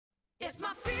It's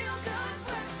my feel-good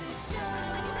breakfast show.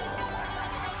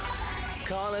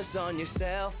 Call us on your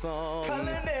cell phone.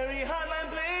 Culinary Hotline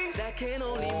Bling. That can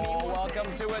only mean welcome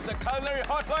to it, the Culinary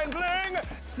Hotline Bling.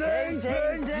 Ting,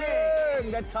 ting, ting.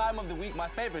 That time of the week, my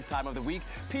favorite time of the week.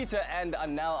 Peter and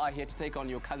Anel are here to take on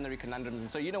your culinary conundrums,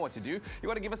 and so you know what to do. You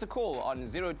want to give us a call on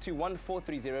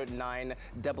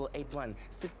 021-430-9881.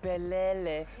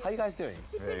 Sipelele. How are you guys doing?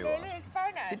 Sipelele is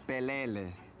phone.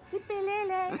 Sipelele.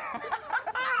 Sipelele.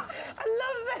 I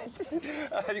love that.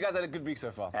 Have you guys had a good week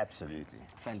so far? Absolutely.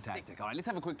 Fantastic. All right, let's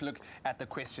have a quick look at the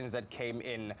questions that came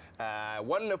in.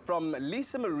 One from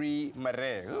Lisa Marie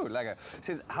Mare. Ooh, like a,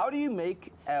 says, how do you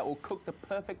make or cook the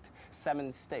perfect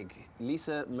salmon steak?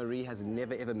 Lisa Marie has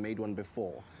never ever made one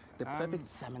before. The perfect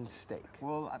salmon steak.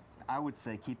 Well, I would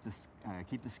say keep the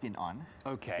skin on.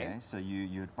 Okay. So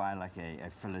you'd buy like a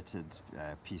filleted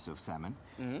piece of salmon.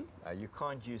 You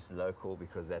can't use local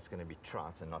because that's going to be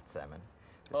trout and not salmon.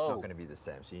 It's not going to be the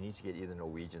same. So you need to get either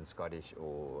Norwegian, Scottish,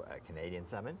 or Canadian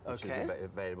salmon, which is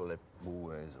available at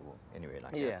Woolworths or anywhere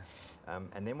like that.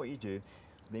 And then what you do,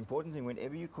 the important thing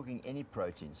whenever you're cooking any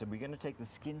protein, so we're going to take the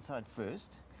skin side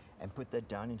first and put that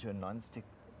down into a non-stick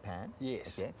pan.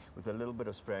 Yes. Okay, with a little bit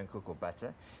of spray and cook or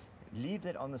butter. Leave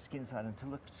that on the skin side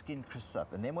until the skin crisps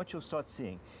up. And then what you'll start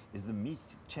seeing is the meat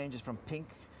changes from pink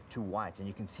to white, and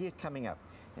you can see it coming up.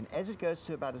 And as it goes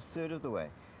to about a third of the way,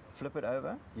 flip it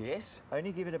over. Yes.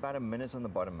 Only give it about a minute on the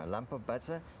bottom. A lump of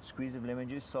butter, squeeze of lemon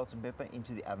juice, salt and pepper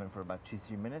into the oven for about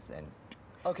 2-3 minutes, and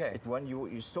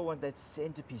you still want that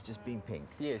centerpiece just being pink.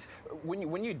 Yes.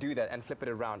 When you do that and flip it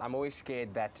around, I'm always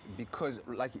scared that because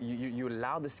like you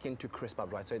allow the skin to crisp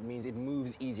up, right? So it means it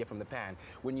moves easier from the pan.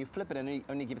 When you flip it and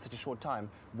only give it such a short time,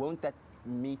 won't that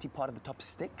meaty part of the top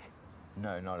stick?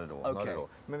 No, not at all. Okay. Not at all.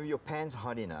 Remember, your pan's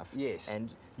hot enough. Yes.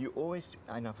 And you always,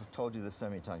 I know I've told you this so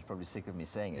many times, you're probably sick of me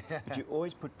saying it, but you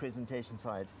always put presentation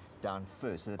side down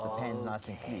first so that the pan's nice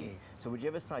and clean. So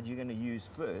whichever side you're going to use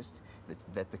first,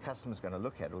 that the customer's going to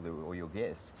look at, or your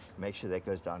guests, make sure that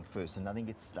goes down first so nothing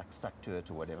gets stuck to it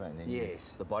or whatever. And then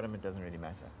the bottom, it doesn't really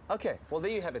matter. Okay. Well,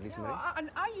 there you have it, Lisa Marie. And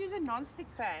I use a non-stick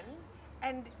pan.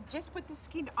 And just put the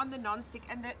skin on the non-stick,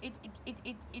 and it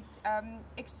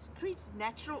excretes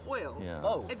natural oil. Yeah.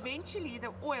 Oh. Eventually,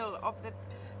 the oil of the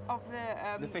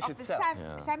fish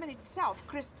itself. salmon itself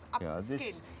crisps up the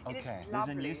skin. It is There's a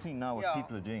lovely. new thing now what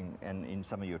people are doing, and in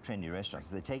some of your trendy restaurants,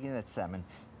 they're taking that salmon,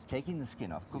 taking the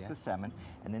skin off, cook the salmon,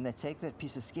 and then they take that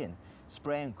piece of skin,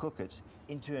 spray and cook it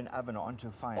into an oven or onto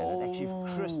a fire. And it actually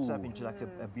crisps up into like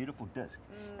a beautiful disc.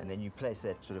 And then you place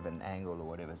that sort of an angle or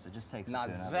whatever, so it just takes it to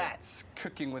another. That's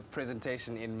cooking with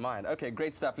presentation in mind. Okay,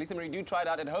 great stuff. Lisa Marie, do try it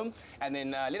out at home, and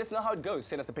then let us know how it goes.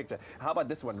 Send us a picture. How about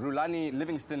this one? Rulani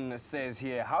Livingston says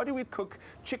here, how do we cook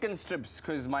chicken strips?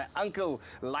 Because my uncle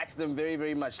likes them very,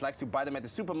 very much. Likes to buy them at the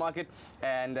supermarket,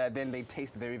 and then they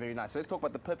taste very, very nice. So let's talk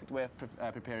about the perfect way of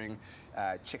preparing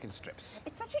chicken strips.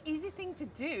 It's such an easy thing to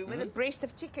do with a breast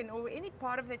of chicken or any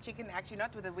part of the chicken, actually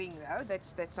not with a wing though,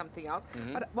 that's something else.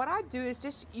 But what I do is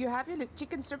just, you have your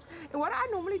chicken strips, and what I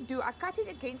normally do, I cut it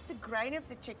against the grain of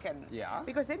the chicken. Yeah.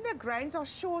 Because then the grains are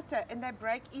shorter and they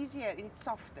break easier and it's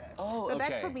softer. Oh, so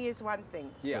that for me is one thing.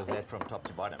 Yeah. So is that from top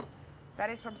to bottom? That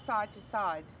is from side to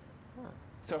side.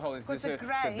 So hold it. Because So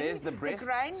there's the breast,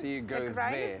 so you go the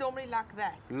grain there. is normally like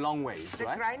that. Long ways, The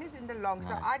right? grain is in the long,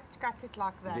 so I cut it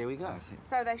like that. There we go.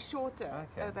 So they're shorter,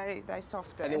 they're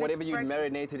softer. And then whatever you it breaks-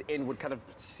 marinated in would kind of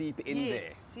seep in there.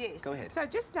 Yes. Go ahead. So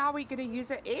just now we're going to use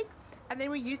an egg, and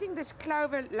then we're using this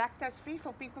clover lactose-free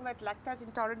for people that lactose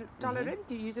intolerant.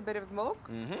 You use a bit of milk.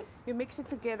 You mix it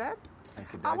together.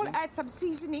 I will add some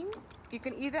seasoning. You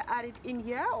can either add it in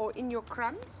here or in your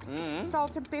crumbs.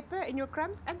 Salt and pepper in your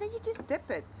crumbs, and then you just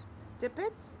dip it. Dip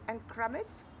it and crumb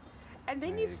it. And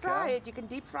then you fry it. You can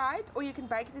deep fry it, or you can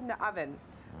bake it in the oven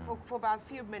for about a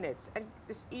few minutes. And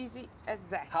it's easy as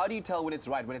that. How do you tell when it's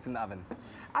right, when it's in the oven?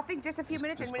 I think just a few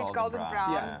minutes, and when it's golden golden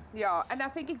brown. brown. Yeah. And I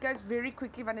think it goes very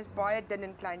quickly when it's baie dun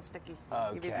en klein stukkies.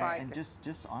 And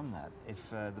just on that,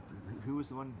 if who was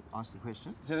the one who asked the question?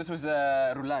 So this was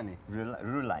Rulani.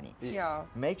 Rulani. Yeah.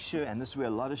 Make sure, and this is where a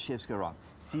lot of chefs go wrong,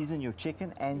 season your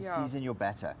chicken and season your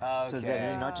batter. So that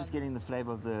you're not just getting the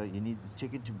flavor of you need the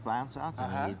chicken to bounce out,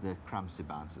 and you need the crumbs to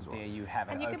bounce as well. There you have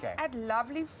it. And you can add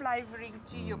lovely flavoring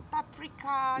to your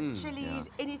paprika, chilies,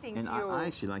 anything And to your... I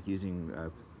actually like using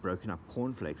broken up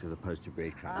cornflakes as opposed to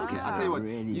breadcrumbs. Okay, I'll tell you what,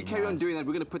 really you carry on nice. doing that.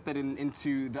 We're going to put that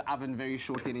into the oven very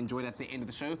shortly and enjoy it at the end of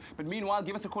the show. But meanwhile,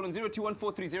 give us a call on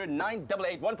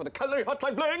 021-430-9881 for the Culinary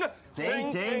Hotline Bling. Ting,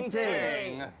 ting,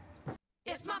 ting.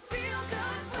 It's my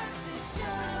feel-good breakfast show.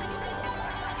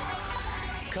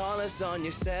 Call us on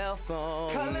your cell phone.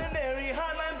 Culinary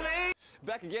Hotline Bling.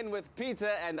 Back again with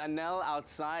Peter and Anel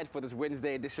outside for this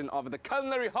Wednesday edition of the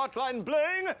Culinary Hotline.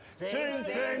 Bling! Ting,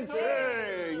 ting,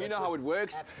 ting! You know how it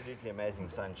works. Absolutely amazing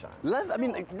sunshine. I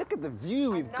mean, look at the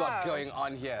view we've got going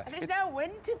on here. And there's no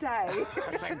wind today.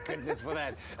 Thank goodness for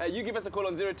that. You give us a call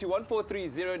on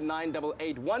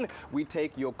 021-430-9881. We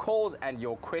take your calls and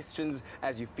your questions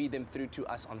as you feed them through to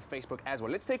us on Facebook as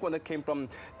well. Let's take one that came from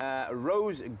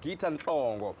Rose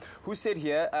Gitantongo, who said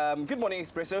here, good morning,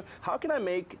 Expresso. How can I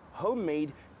make homemade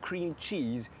cream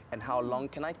cheese and how long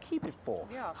can I keep it for?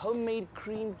 Yeah. Homemade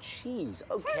cream cheese.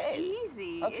 Okay. So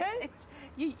easy. Okay.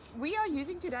 We are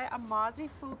using today a Amazi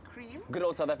full cream. Good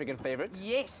old South African favorite.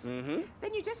 Yes. Then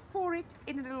you just pour it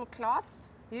in a little cloth.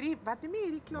 Wat noem jy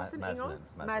hierdie cloth in Engels?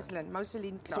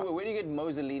 Mousseline cloth. So where do you get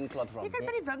mousseline cloth from? Jy kan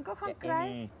by die winkel gaan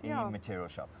kry. Any material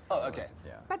shop. Oh, okay.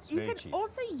 Yeah, But you can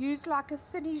also use like a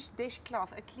thinnish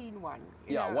dishcloth, a clean one.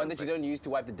 You know, one that you don't use to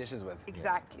wipe the dishes with.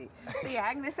 Exactly. So you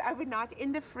hang this overnight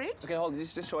in the fridge. Okay, hold on.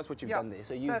 Just show us what you've done there.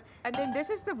 So you. And then this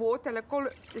is the water. Hulle call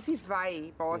it dis die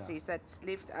vy basis that's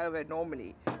left over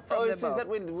normally. Oh, so is that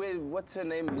when what's her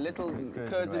name? Little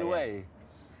Curds and Whey.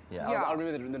 Yeah. I'll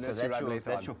remember the So nursery rhyme later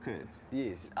that's on. your curd.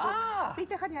 Yes.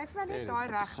 Pieter, gaan jy vir my net daai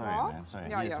reg Sorry, maak? man. Sorry.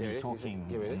 Ja, He's ja. been talking,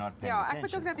 Here it is. not paying Ja, ek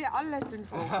moet attention. ook dat jy alles doen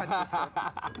vir oggend.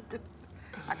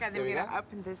 Okay, then we're going to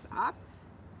open this up.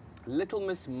 Little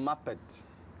Miss Muppet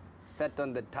sat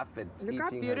on the tuffet Look how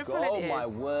eating beautiful her. it Oh my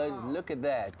is. word! Look at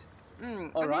that.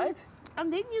 All right.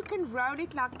 And then you can roll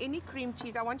it like any cream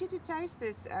cheese. I want you to taste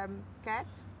this, Kat.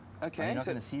 Okay. You're not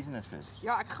So, going to season it first.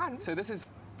 Ja, ek gaan. so this is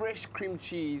fresh cream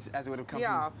cheese as it would have come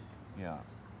Yeah. from. Yeah.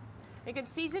 You can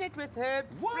season it with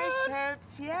herbs, What? fresh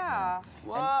herbs, yeah.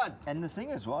 What? And the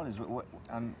thing as well is,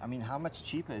 I mean, how much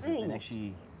cheaper is it than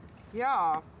actually?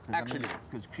 Yeah. Actually.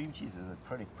 because cream cheese is a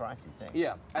pretty pricey thing.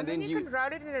 Yeah. And then you can roll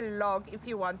it in a log if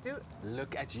you want to.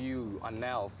 look at you,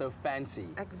 Anel, so fancy.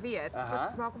 Ek weet.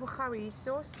 Ons maak hom gou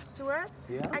hierso so.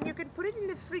 Yeah. And you can put it in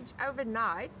the fridge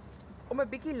overnight om 'n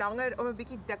bietjie langer, om 'n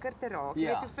bietjie dikker te raak.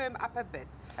 Yeah. To firm up a bit.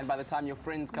 And by the time your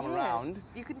friends come Yes, around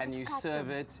you can and just you cut serve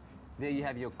them. it, there you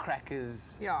have your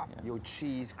crackers, your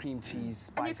cheese, cream cheese,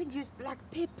 And you spiced. can use black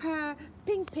pepper,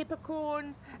 pink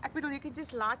peppercorns. Ek bedoel, you can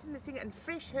just lighten this thing and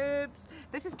fresh herbs.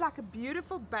 This is like a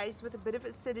beautiful base with a bit of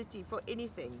acidity for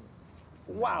anything.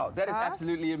 Wow, that is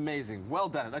absolutely amazing. Well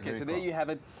done. Okay, Very so there cool. you have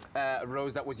it,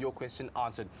 Rose. That was your question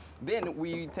answered. Then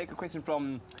we take a question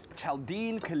from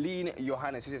Chaldeen Colleen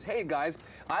Johannes, who says, "Hey guys,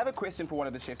 I have a question for one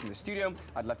of the chefs in the studio.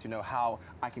 I'd love to know how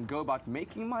I can go about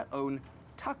making my own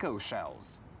taco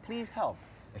shells. Please help."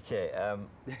 Okay,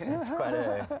 it's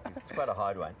quite a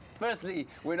hard one. Firstly,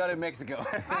 we're not in Mexico.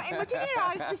 En moet jy nie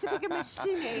daai spesifieke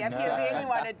masjien hê if you really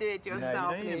want to do it No, you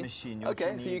yourself. don't need a nie. machine. What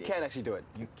Okay, so you need- can actually do it.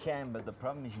 You can, but the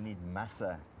problem is you need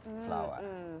masa flour.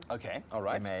 Okay, all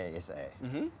right. M-A-S-A.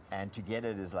 And to get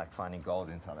it is like finding gold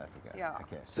in South Africa. Yeah.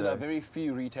 Okay. So there are very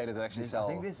few retailers that actually I sell.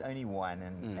 think there's only one,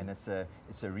 and it's a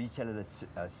retailer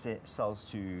that sells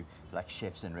to like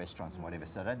chefs and restaurants and whatever.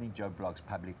 So I don't think Joe Blogg's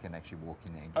public can actually walk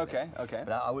in there and get Okay, it. okay.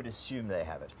 But I would assume they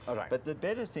have it. All right. But the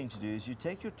better thing to do is you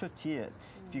take your tortillas.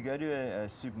 If you go to a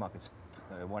supermarket,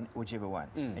 whichever one,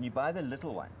 and you buy the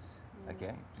little ones.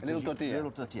 Okay. Little tortilla.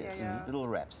 Little tortillas. Yeah. Little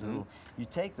wraps. You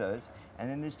take those, and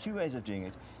then there's two ways of doing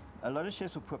it. A lot of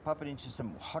chefs will pop it into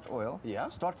some hot oil. Yeah.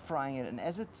 Start frying it, and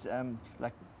as it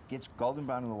like gets golden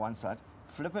brown on the one side,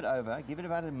 flip it over, give it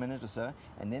about a minute or so,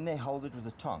 and then they hold it with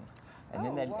a tongue. And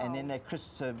then they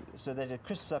crisp so that it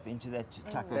crisps up into that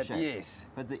taco shape. Yes.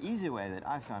 But the easy way that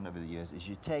I found over the years is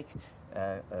you take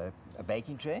a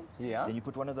baking tray. Yeah. Then you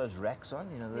put one of those racks on,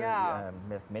 you know, the Yeah.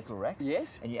 metal racks.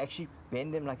 Yes. And you actually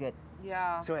bend them like that.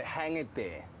 Yeah. So hang it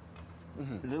there.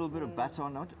 A little bit of butter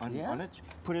on it,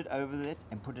 put it over it,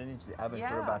 and put it into the oven for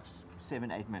Yeah. about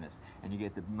 7-8 minutes, and you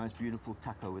get the most beautiful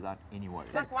taco without any worry.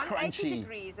 Like 180 crunchy.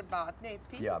 degrees about, nee,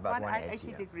 Pete? Yeah, about 180,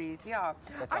 180 yeah. degrees, yeah.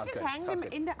 That I sounds just good, hang sounds them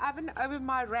good. in the oven over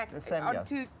my rack. The same, on yeah.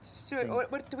 two, so,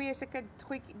 oor twee sulke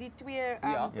die twee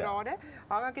Ja. grade.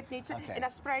 Hang ek dit net so Okay. en I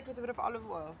spray it with a bit of olive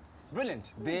oil.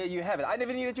 Brilliant. There you have it. I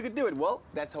never knew that you could do it. Well,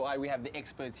 that's why we have the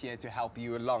experts here to help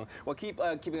you along. Well, keep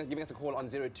giving us a call on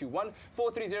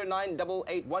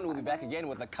 021-430-9881. We'll be back again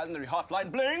with the Culinary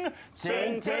Hotline. Bling!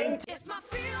 Ting, ting, ting. It's my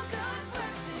feel-good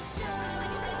breakfast show.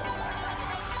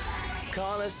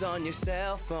 Call us on your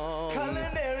cell phone.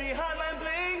 Culinary Hotline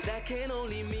Bling. That can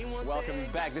only mean one Welcome thing.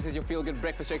 back. This is your Feel Good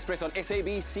Breakfast Show Express on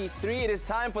SABC3. It is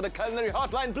time for the Culinary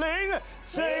Hotline. Bling!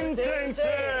 Ting, ting,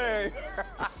 ting!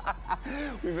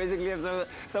 We basically have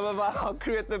some of our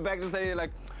crew at the back just saying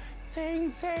like,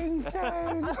 ting, ting,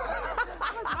 ting.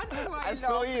 That was my wondering why I you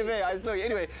saw laughing. you there. I saw you.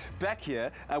 Anyway, back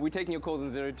here, we're taking your calls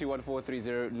on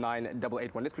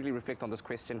 0214309881. Let's quickly reflect on this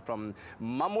question from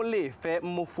Mamolefe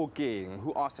Mofokeng,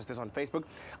 who asked us this on Facebook.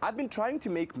 I've been trying to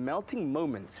make melting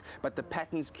moments, but the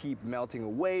patterns keep melting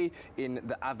away in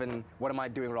the oven. What am I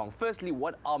doing wrong? Firstly,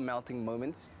 what are melting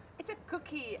moments? It's a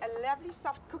cookie, a lovely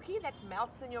soft cookie that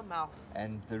melts in your mouth.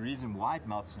 And the reason why it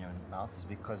melts in your mouth is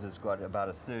because it's got about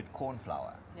a third corn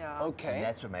flour. Yeah. Okay. And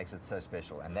that's what makes it so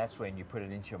special. And that's when you put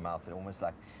it into your mouth, it almost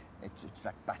like, it's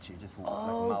like butter, it just like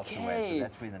melts away. So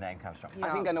that's where the name comes from. I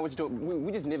think I know what you're talking.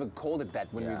 We just never called it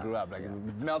that when we Yeah, grew up. Like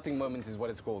melting moments is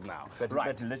what it's called now. But, right.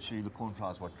 but literally, the corn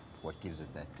flour is what gives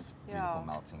it that beautiful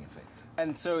melting effect.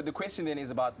 And so the question then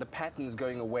is about the patterns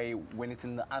going away when it's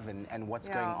in the oven and what's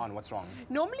going on, what's wrong.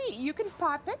 Normally you can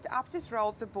pipe it. I've just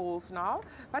rolled the balls now.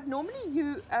 But normally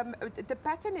you, the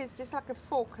pattern is just like a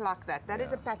fork like that. That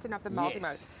is a pattern of the melting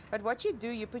Yes. mode. But what you do,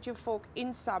 you put your fork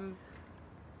in some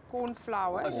corn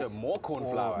flour. Oh, so more corn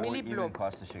flour. Or Millie even bloem.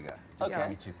 caster sugar. Just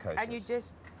Okay. to coat And you it.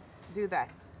 just do that.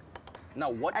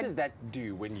 Now, what does that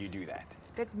do when you do that?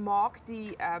 That maak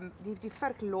die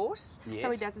vark los, so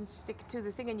Yes. it doesn't stick to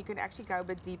the thing, and you can actually go a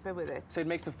bit deeper with it. So it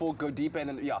makes the fork go deeper and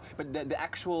then, but the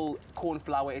actual corn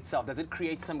flour itself, does it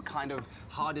create some kind of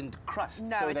hardened crust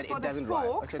No, so it's that for it the doesn't rise?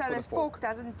 fork, Okay, so it's the for fork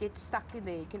doesn't get stuck in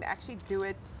there. You can actually do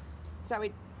it so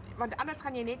it. Want anders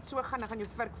gaan jy net so gaan, dan gaan jou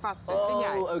vark vassit. Oh, sien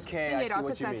jy? okay, Sien I jy, see daar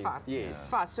what sit you sy mean. vas. Yes.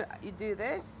 Vas. So you do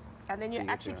this, and then you So you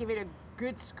actually get give it a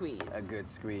good squeeze. A good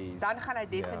squeeze. Dan gaan hy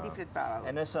definitief dit behou.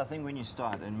 And also, I think when you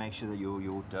start, and make sure that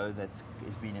your dough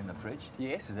has been in the fridge.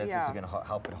 Yes. Because that's Yeah. also going to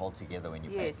help it hold together when you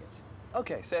Yes.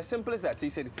 Okay, so as simple as that. So you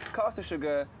said caster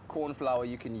sugar, corn flour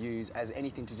you can use as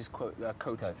anything to just coat the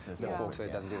the fork so it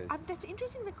yeah. doesn't do it. That's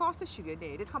interesting, the caster sugar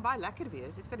there. Dit gaan baie lekker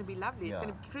wees. It's going to be lovely. It's Yeah.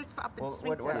 going to be crisp up and Well,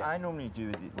 sweet. what I normally do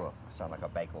with it, well, I sound like I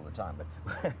bake all the time,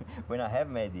 but when I have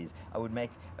made these, I would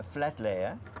make a flat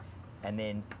layer, and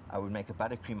then I would make a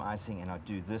buttercream icing, and I'd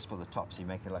do this for the top, so you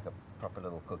make it like a proper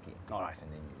little cookie. All right.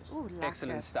 And then you just... Ooh, lekker.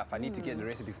 Excellent stuff. I need to get the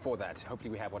recipe for that.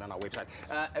 Hopefully we have one on our website.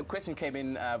 A question came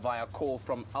in via call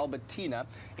from Albertina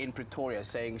in Pretoria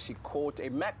saying she caught a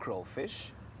mackerel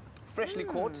fish, freshly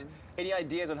caught. Any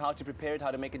ideas on how to prepare it,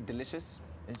 how to make it delicious?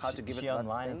 How to give she it that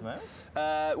online at thing? the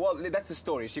moment? Well, that's the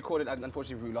story. She caught it.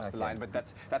 Unfortunately, we lost the Okay. line, but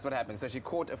that's what happened. So she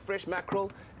caught a fresh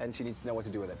mackerel, and she needs to know what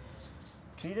to do with it.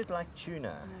 Treat it like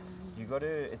tuna. You got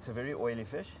to. It's a very oily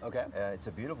fish. Okay. It's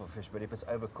a beautiful fish, but if it's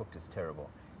overcooked, it's terrible.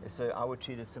 So I would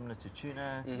treat it similar to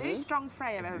tuna. It's very strong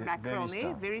flavour, mackerel, very eh?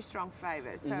 strong. Very strong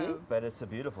flavour. So. But it's a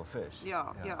beautiful fish.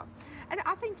 Yeah. And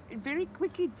I think very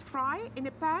quickly fry in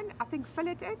a pan. I think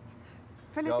fillet it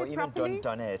Or even properly.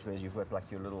 done it, where you've got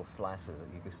like your little slices.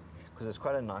 Because it's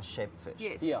quite a nice shaped fish.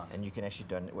 Yes. Yeah. And you can actually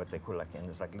do what they call like, and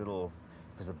it's like little,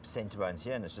 because the centre bone's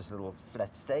here, and it's just little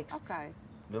flat steaks. Okay.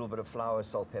 Little bit of flour,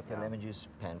 salt, pepper, lemon juice,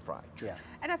 pan fry. Yeah.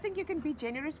 And I think you can be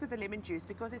generous with the lemon juice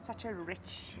because it's such a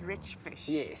rich fish.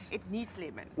 Yes. It needs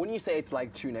lemon. When you say it's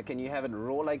like tuna, can you have it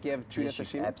raw like you have tuna Yes,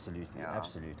 sashimi? absolutely, Yeah.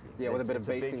 absolutely. Yeah, with a bit of It's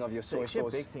basting big- of your it's soy actually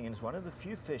sauce. a big thing, and it's one of the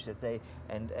few fish that they,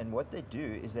 and what they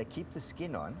do is they keep the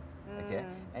skin on, okay,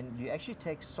 and you actually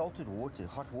take salted water,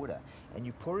 hot water, and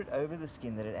you pour it over the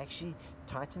skin that it actually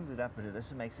tightens it up, but it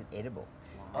also makes it edible.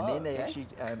 And then they okay. actually,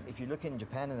 if you look in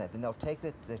Japan and that, then they'll take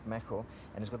that mackerel,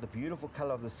 and it's got the beautiful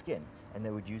color of the skin, and they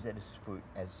would use that as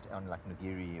on like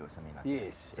nigiri or something like that.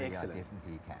 Yes, So excellent. Yeah,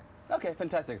 definitely you can. Okay,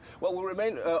 fantastic. Well, we'll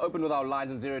remain open with our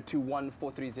lines on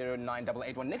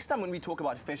 021-430-9881. Next time when we talk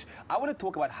about fish, I want to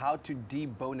talk about how to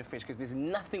debone a fish, because there's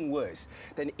nothing worse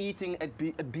than eating a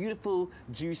beautiful,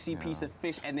 juicy piece of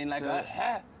fish and then like,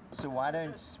 So why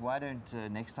don't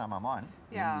next time I'm on,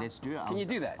 Yeah. let's do it. Can you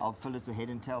do that? I'll fill it to head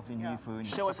and tail for you for in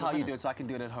show a us couple how of you do it minutes. so I can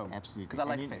do it at home. Absolutely. Because I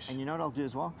like and fish. And you know what I'll do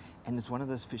as well? And it's one of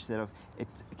those fish that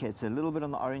it's a little bit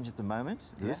on the orange at the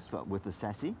moment, with the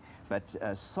sassy, but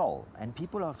sole. And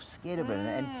people are scared of it.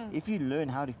 And if you learn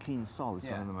how to clean sole, it's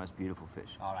one of the most beautiful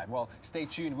fish. All right, well, stay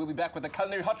tuned. We'll be back with the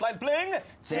Culinary Hotline bling.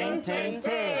 Ting, ting,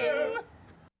 ting.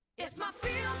 It's my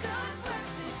feel-good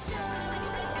breakfast show.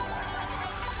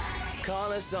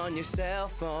 Call us on your cell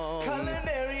phone.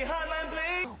 Culinary Hotline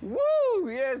bling. Woo!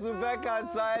 Yes, we're back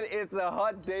outside. It's a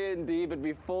hot day indeed, but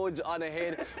we forge on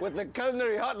ahead with the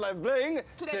Culinary Hotline bling.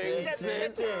 Ting,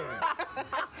 ting, ting.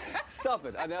 Stop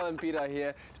it. Anel and Peter are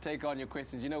here to take on your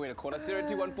questions. You know where to call us.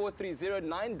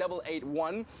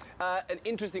 0214309881. An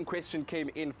interesting question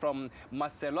came in from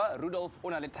Marcela Rudolf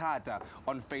Onaletata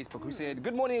on Facebook, who said,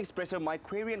 "Good morning, Expresso. My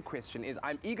query and question is,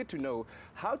 I'm eager to know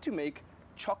how to make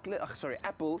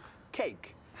apple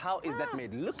cake. How is that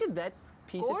made? Look at that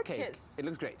piece of cake. Gorgeous. It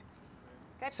looks great.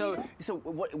 That So, Peter? so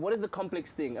what is the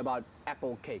complex thing about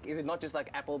apple cake? Is it not just like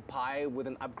apple pie with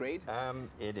an upgrade?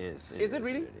 It is. Is it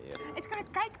really? Yeah. It's got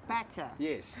a cake batter.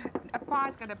 Yes. A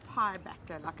pie's got a pie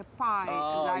batter, like a pie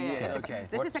Oh, layer. yes, okay.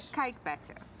 This is What's- a cake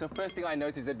batter. So first thing I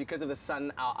noticed is that because of the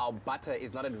sun, our butter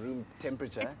is not at room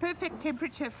temperature. It's perfect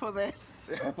temperature for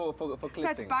this. for So it's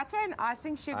clipping. butter and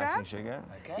icing sugar. Icing sugar.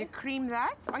 Okay. You cream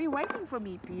that. Are you waiting for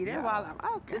me, Peter? Yeah. While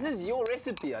I'm, okay. This is your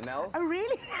recipe, Anel. Oh,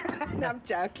 really? No, I'm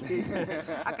joking.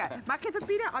 Okay, maak even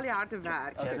Peter al die harde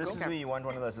werk. Yeah, this cool. is where you want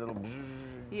one of those little.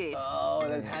 Yes. Oh,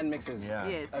 those hand mixes. Yeah.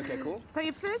 Yes. Okay, cool. So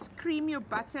you first cream your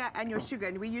butter and your sugar,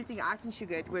 and we're using icing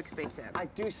sugar, it works better. I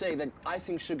do say that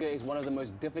icing sugar is one of the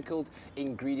most difficult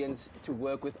ingredients to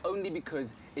work with only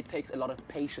because it takes a lot of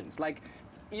patience. Like,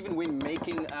 even when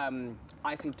making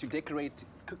icing to decorate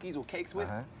cookies or cakes with,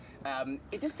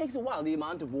 it just takes a while. The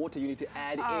amount of water you need to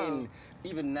add in,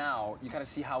 even now, you kind of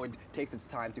see how it takes its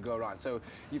time to go around. So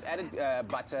you've added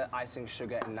butter, icing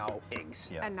sugar, and now eggs.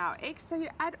 Yeah. And now eggs, so you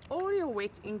add all your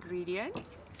wet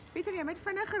ingredients. Pieter, jy moet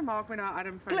vinniger maak met daai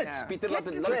arm van Klits, jou. Pieter, laat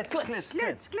het klits.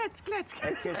 Klits.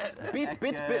 Ek is Bit.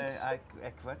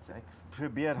 ek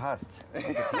probeer hard. Men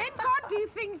can't do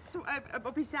things to,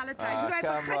 op dieselfde tyd. Toe hy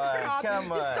come begin on, praat, come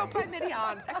toe on. stop hy met die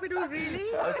hand. Ek bedoel, really?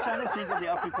 I was trying to think of the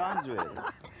Afrikaans word.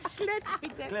 Klits,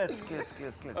 Pieter. Klits.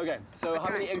 Okay, so how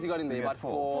Okay. many eggs you got in there? We got About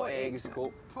four. four eggs.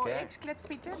 Cool. 4 Okay. eggs, klits,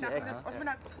 Pieter. So Nou, eggs. ons moet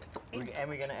nou And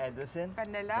we're going to add this in.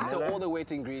 vanilla. So Vanilla. all the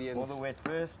wet ingredients. All the wet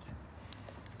first.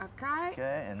 Okay.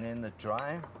 Okay, and then the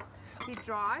dry. Die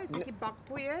dry is 'n bietjie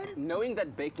bakpoeier. Knowing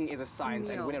that baking is a science,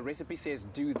 and Meal. when a recipe says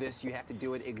do this, you have to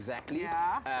do it exactly.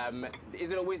 Yeah. Is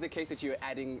it always the case that you're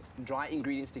adding dry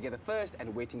ingredients together first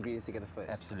and wet ingredients together first?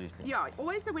 Absolutely. Yeah,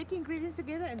 always the wet ingredients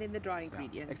together and then the dry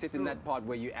ingredients. Except in that part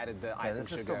where you added the Okay, icing this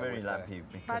sugar. is still very with, lumpy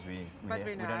because But- we but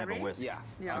we're don't have a married. whisk. Yeah.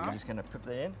 So Yeah. we're just going to put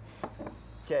that in.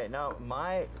 Okay, now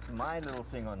my little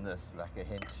thing on this, like a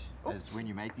hint, is when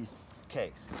you make these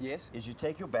cakes. Yes. Is you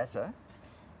take your batter,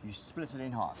 you split it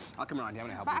in half. I'll come around here, I'm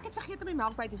gonna help Maar ek you. het vergeet om die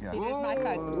melk by te sit. Ja. Dit is my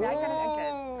fout. Jy kan dit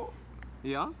inkry.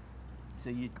 Yeah? So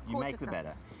you Quarter make the cup.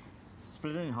 batter,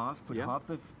 split it in half, put Yeah. half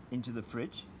into the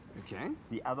fridge, Okay.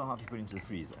 the other half you put into the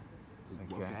freezer.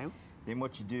 Okay. Then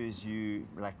what you do is you,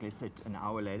 like let's say an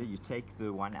hour later, you take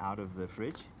the one out of the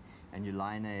fridge and you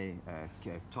line a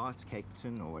tart cake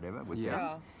tin or whatever with Yeah.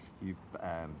 that. You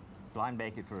blind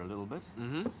bake it for a little bit,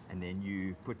 and then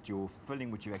you put your filling,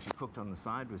 which you actually cooked on the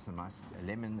side with some nice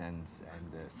lemon and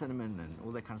cinnamon and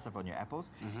all that kind of stuff on your apples.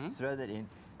 Throw that in,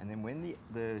 and then when the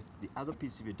other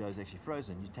piece of your dough is actually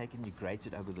frozen, you take and you grate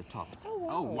it over the top.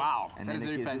 Oh, wow. And That is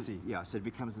then it very gives it- fancy. yeah, so it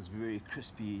becomes this very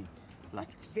crispy, like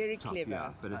very top, clever.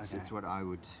 Yeah, but it's what I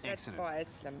would. That's Excellent. baie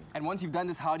slim. And once you've done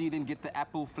this, how do you then get the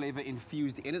apple flavor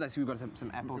infused in it? I see we've got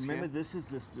some apples Remember, here. this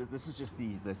is just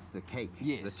the cake,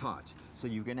 Yes. the tart. So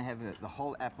you're going to have the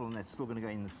whole apple, and that's still going to go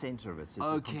in the center of it. So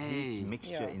it's Okay. a complete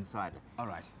mixture Yeah. inside it. All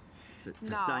right.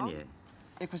 Verstaan jy?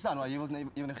 Ik verstaan wat je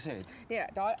wilt gesê het. Ja,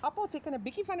 daai appels, jy kan 'n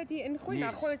bietjie van dit hier ingooi, dan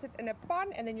Yes. gooi ons dit in 'n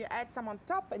pan and then you add some on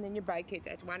top and then you bake it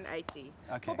at 180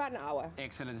 Okay. for about an hour.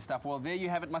 Excellent stuff. Well, there you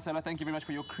have it, Marcelo. Thank you very much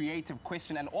for your creative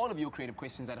question and all of your creative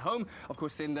questions at home. Of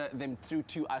course, send them through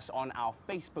to us on our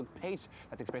Facebook page.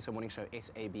 That's Expresso Morning Show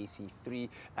SABC3.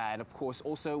 And of course,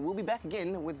 also, we'll be back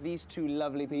again with these two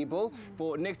lovely people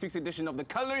for next week's edition of the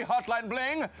Culinary Hotline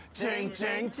Bling. Ting,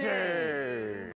 ting, ting.